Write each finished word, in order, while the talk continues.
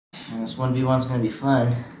And this 1v1's gonna be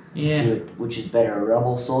fun. Yeah. See which is better, a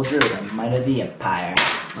rebel soldier or the Might of the Empire?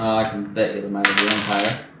 Oh, I can bet you the Might of the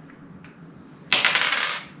Empire.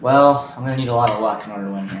 Well, I'm gonna need a lot of luck in order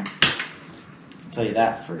to win here. I'll tell you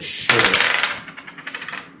that for sure.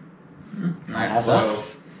 Alright, so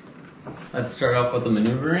let's start off with the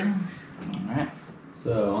maneuvering. Alright.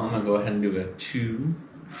 So I'm gonna go ahead and do a 2.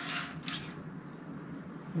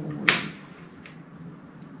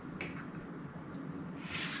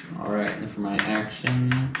 Alright, and for my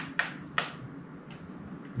action,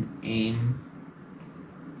 aim.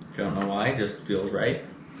 Don't know why, just feels right.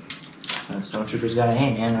 And stormtroopers gotta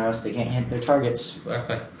aim, man, or else they can't hit their targets.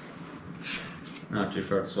 Exactly. Not too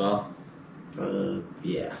short as well.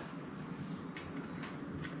 Yeah.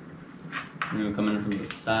 You're coming in from the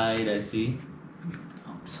side, I see.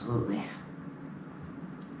 Absolutely.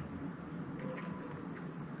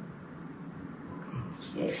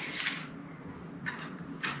 Okay.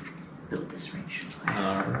 Build this range.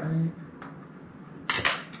 Alright.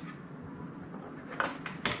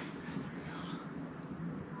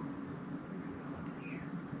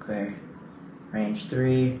 Okay. Range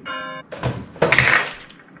 3.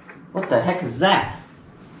 What the heck is that?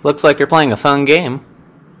 Looks like you're playing a fun game.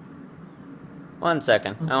 1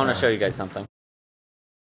 second. I want to show you guys something.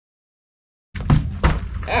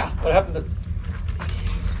 Yeah, what happened to...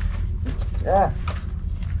 Yeah.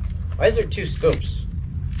 Why is there 2 scopes?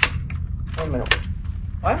 Wait a minute.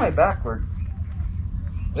 Why am I backwards?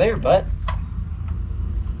 Is that your butt?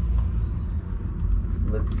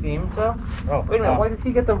 It seems so. Oh, Wait a minute, why does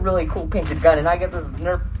he get the really cool painted gun and I get this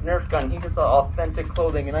Nerf gun? He gets the authentic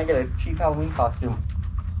clothing and I get a cheap Halloween costume.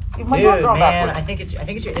 My Dude, guns are all man, backwards. I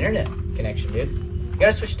think it's your internet connection, dude. You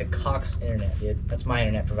gotta switch to Cox Internet, dude. That's my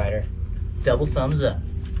internet provider. Double thumbs up.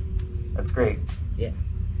 That's great. Yeah.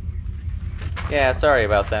 Yeah, sorry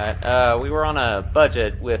about that. We were on a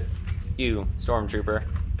budget with you, Stormtrooper.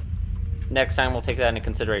 Next time we'll take that into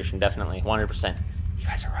consideration, definitely, 100%. You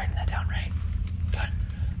guys are writing that down, right? Good.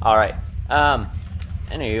 Alright.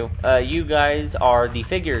 Anywho, you guys are the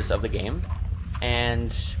figures of the game,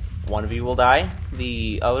 and one of you will die,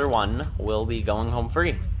 the other one will be going home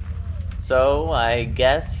free. So, I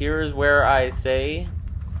guess here is where I say,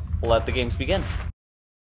 let the games begin.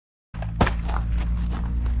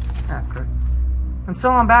 Ah, good. I'm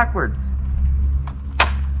still on backwards.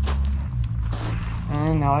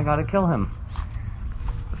 And now I gotta kill him.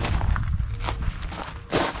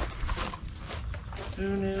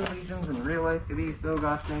 Who knew legions in real life could be so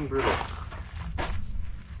gosh dang brutal?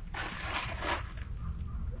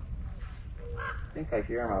 I think I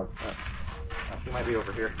hear him out. He might be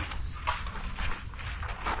over here.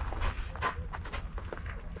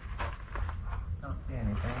 Don't see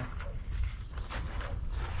anything.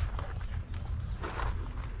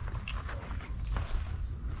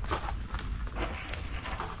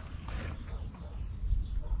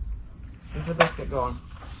 Let's get going.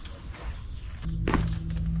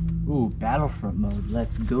 Ooh, Battlefront mode.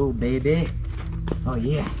 Let's go, baby. Oh,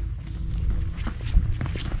 yeah.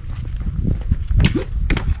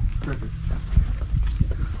 Perfect.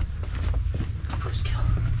 First kill.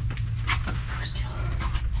 First kill.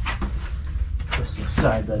 First kill.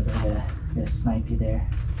 Sorry, bud, but I'm gonna snipe you there.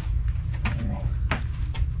 Alright.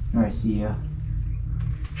 Where I see you.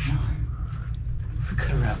 No. If we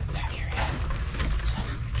could have routed back here, yeah.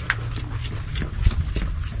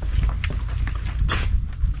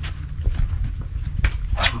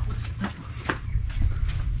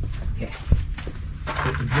 Okay.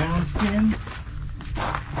 Put the Johnston. Do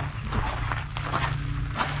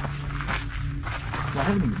I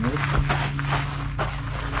have any notes?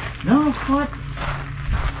 No, what?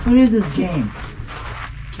 What is this game?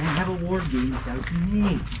 Can't have a war game without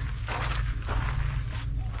nades.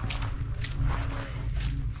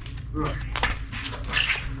 Right.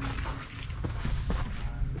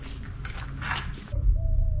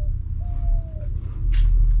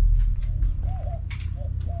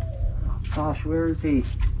 Gosh, where is he?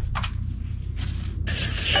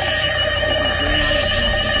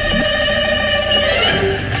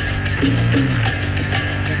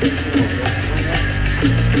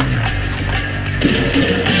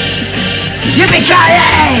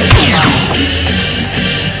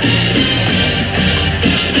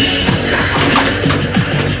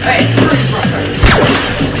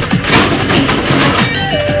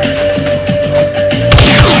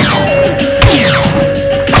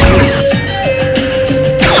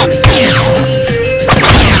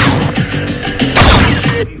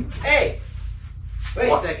 Hey!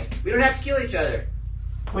 Wait a second. We don't have to kill each other.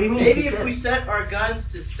 What do you mean? Maybe if we set our guns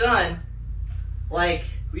to stun, like,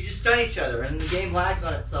 we just stun each other and the game lags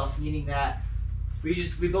on itself, meaning that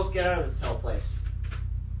We both get out of this hell place.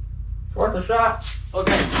 Worth a shot.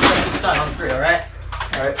 Okay, let's just start on 3, alright?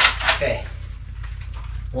 Alright. Okay.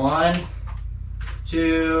 1,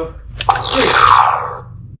 2, 3.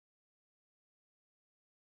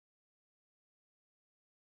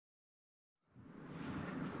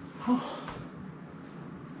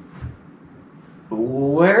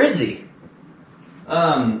 Where is he?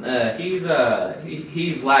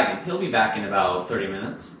 He's lagging. He'll be back in about 30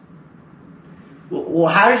 minutes. Well,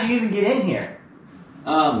 how did you even get in here?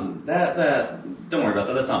 Don't worry about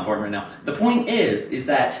that. That's not important right now. The point is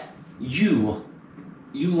that you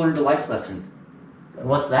learned a life lesson.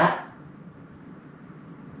 What's that?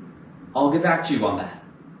 I'll get back to you on that.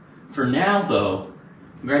 For now, though,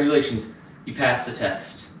 congratulations. You passed the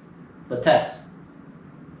test. The test.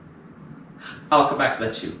 I'll come back to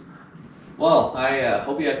that too. Well, I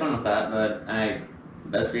hope you had fun with that, but I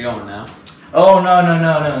best be going now. Oh,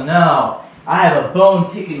 no. I have a bone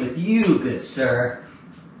picking with you, good sir.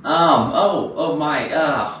 Oh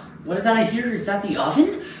my, what is that I hear? Is that the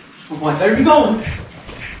oven? Oh, I better be going.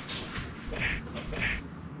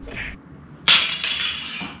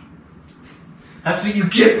 That's what you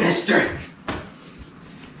get, mister.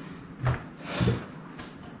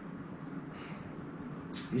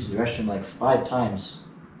 Used the restroom like 5 times.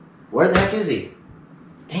 Where the heck is he?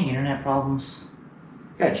 Dang, internet problems.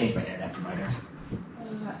 Gotta change my internet provider.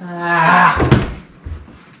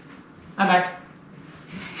 I'm back.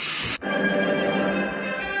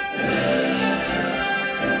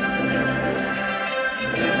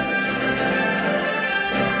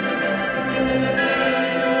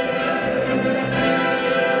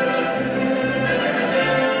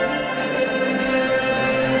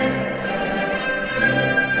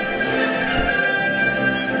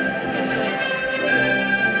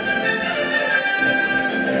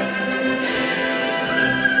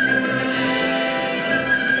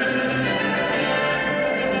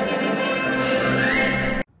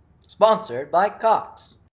 Sponsored by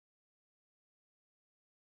Cox.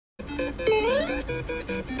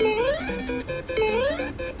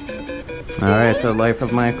 Alright, so Life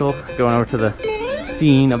of Michael, going over to the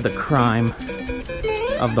scene of the crime,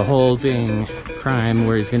 of the whole dang crime,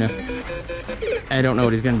 where he's gonna, I don't know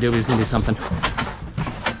what he's gonna do, but he's gonna do something.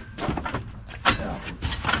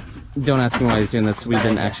 Don't ask me why he's doing this, we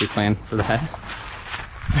didn't actually plan for that.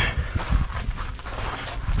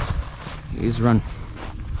 He's running.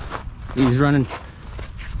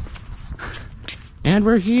 And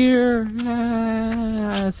we're here!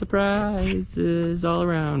 Ah, surprises all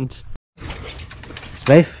around.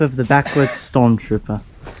 Life of the Backwoods Stormtrooper,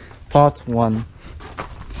 Part 1.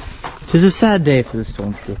 Tis a sad day for the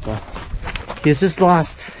Stormtrooper. He has just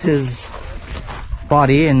lost his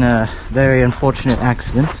body in a very unfortunate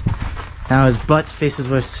accident. Now his butt faces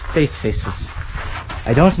where his face faces.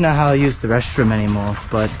 I don't know how to use the restroom anymore,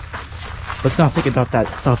 but let's not think about that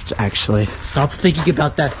thought, actually. Stop thinking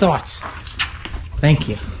about that thought! Thank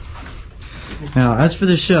you. Now, as for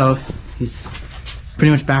the show, he's pretty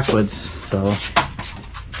much backwards, so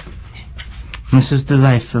this is the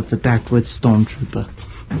life of the backwoods stormtrooper.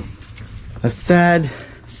 A sad,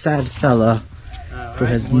 sad fella who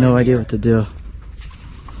has no idea what to do.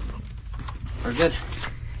 We're good.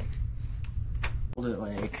 Hold it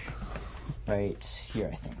like right here,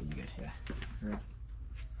 I think would be good here.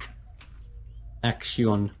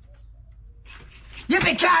 Action.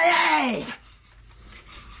 Yippee-ki-yay!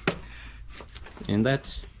 And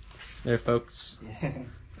that, there folks,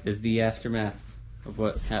 is the aftermath of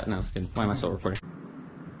what happened. No, it's good. Why am I still recording?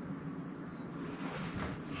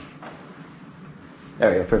 There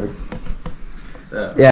we go, perfect. So, yeah.